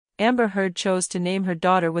Amber Heard chose to name her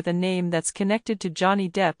daughter with a name that's connected to Johnny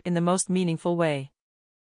Depp in the most meaningful way.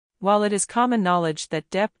 While it is common knowledge that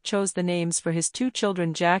Depp chose the names for his two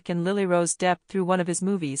children Jack and Lily Rose Depp through one of his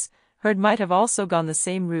movies, Heard might have also gone the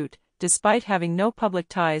same route, despite having no public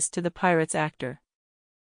ties to the Pirates actor.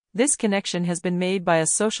 This connection has been made by a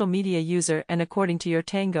social media user, and according to Your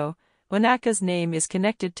Tango, Oonagh's name is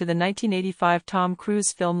connected to the 1985 Tom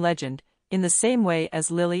Cruise film Legend, in the same way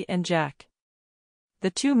as Lily and Jack. The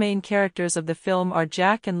two main characters of the film are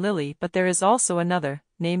Jack and Lily, but there is also another,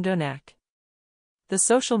 named Oonagh. The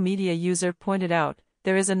social media user pointed out,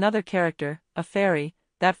 there is another character, a fairy,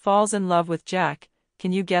 that falls in love with Jack.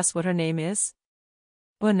 Can you guess what her name is?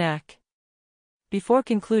 Oonagh. Before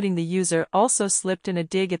concluding, the user also slipped in a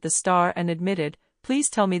dig at the star and admitted, "Please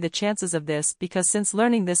tell me the chances of this, because since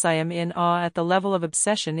learning this I am in awe at the level of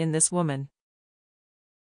obsession in this woman."